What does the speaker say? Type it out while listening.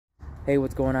Hey,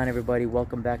 what's going on, everybody?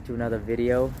 Welcome back to another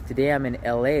video. Today I'm in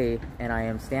LA and I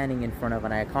am standing in front of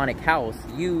an iconic house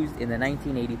used in the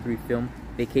 1983 film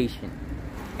Vacation.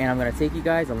 And I'm gonna take you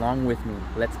guys along with me.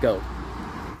 Let's go.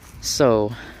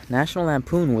 So, National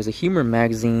Lampoon was a humor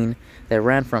magazine that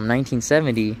ran from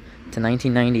 1970 to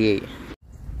 1998.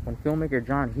 When filmmaker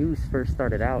John Hughes first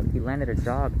started out, he landed a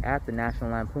job at the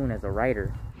National Lampoon as a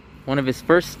writer. One of his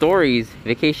first stories,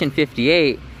 Vacation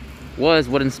 58, was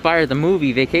what inspired the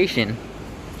movie Vacation.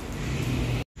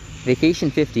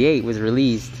 Vacation 58 was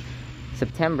released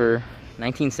September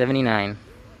 1979.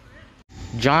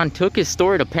 John took his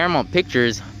story to Paramount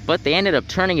Pictures, but they ended up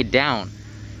turning it down.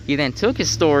 He then took his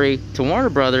story to Warner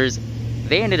Brothers.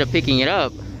 They ended up picking it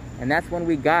up, and that's when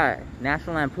we got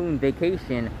National Lampoon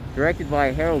Vacation, directed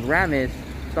by Harold Ramis,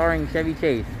 starring Chevy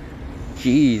Chase.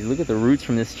 Jeez, look at the roots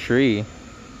from this tree.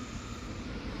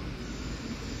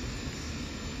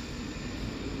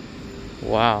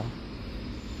 Wow.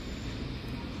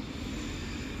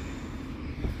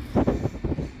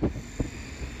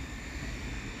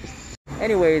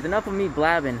 Anyways, enough of me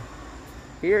blabbing.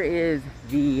 Here is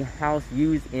the house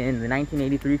used in the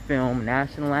 1983 film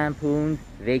National Lampoon's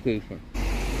Vacation.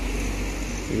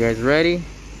 You guys ready?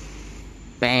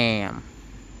 Bam!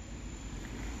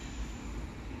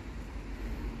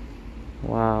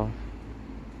 Wow.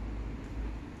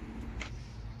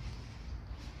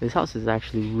 This house is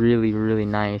actually really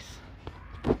nice.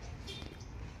 Look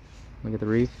at the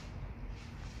reef.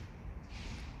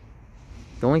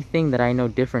 The only thing that I know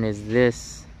different is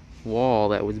this wall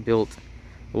that was built.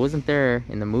 It wasn't there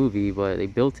in the movie, but they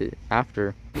built it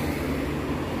after.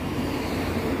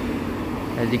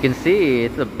 As you can see,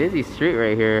 it's a busy street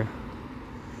right here.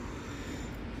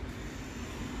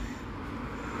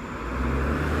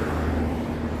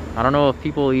 I don't know if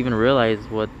people even realize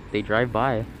what they drive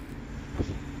by.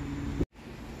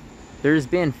 There's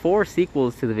been 4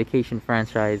 sequels to the Vacation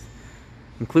franchise,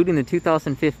 including the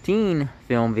 2015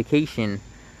 film Vacation,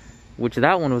 which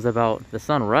that one was about the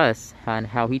son Russ and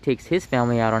how he takes his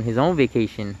family out on his own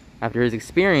vacation after his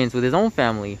experience with his own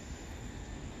family.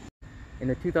 In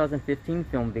the 2015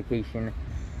 film Vacation,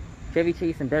 Chevy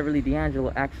Chase and Beverly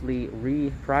D'Angelo actually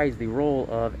reprised the role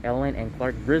of Ellen and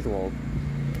Clark Griswold,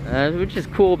 which is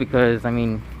cool because, I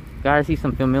mean, gotta see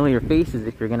some familiar faces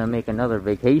if you're gonna make another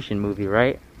vacation movie,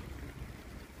 right?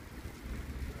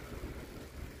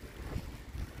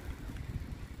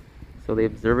 So the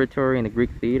observatory and the Greek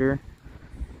theater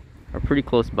are pretty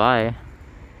close by.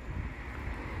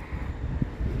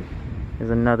 There's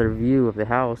another view of the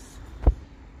house.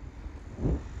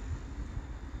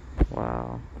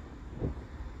 Wow.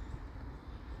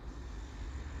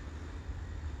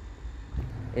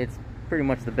 It's pretty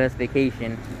much the best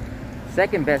vacation.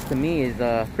 Second best to me is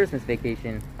Christmas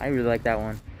Vacation. I really like that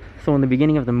one. So in the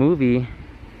beginning of the movie,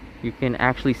 you can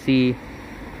actually see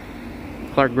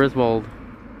Clark Griswold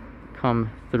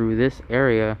come through this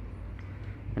area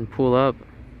and pull up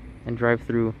and drive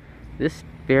through this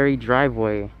very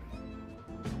driveway.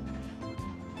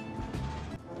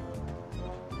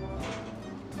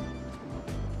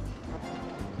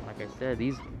 Like I said,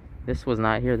 this was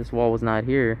not here, this wall was not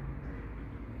here.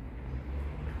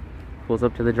 Pulls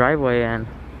up to the driveway and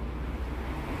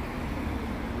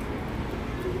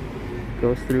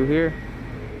goes through here.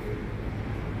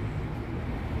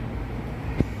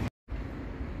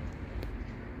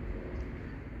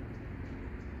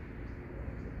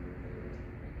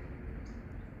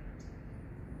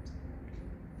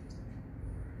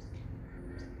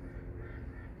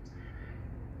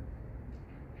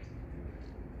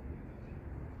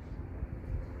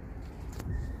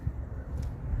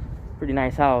 Pretty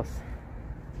nice house.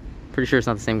 Pretty sure it's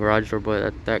not the same garage door,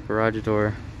 but that garage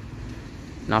door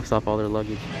knocks off all their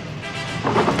luggage.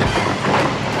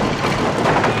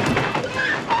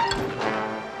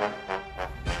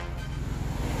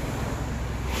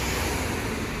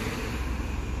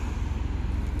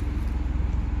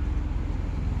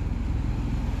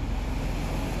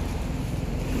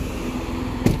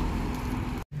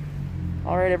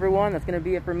 Alright everyone, that's going to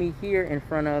be it for me here in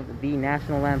front of the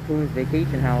National Lampoon's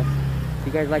Vacation house. If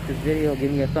you guys like this video,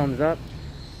 give me a thumbs up,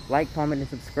 like, comment, and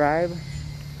subscribe.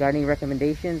 Got any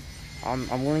recommendations?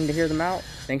 I'm willing to hear them out.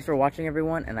 Thanks for watching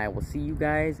everyone, and I will see you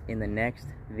guys in the next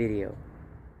video.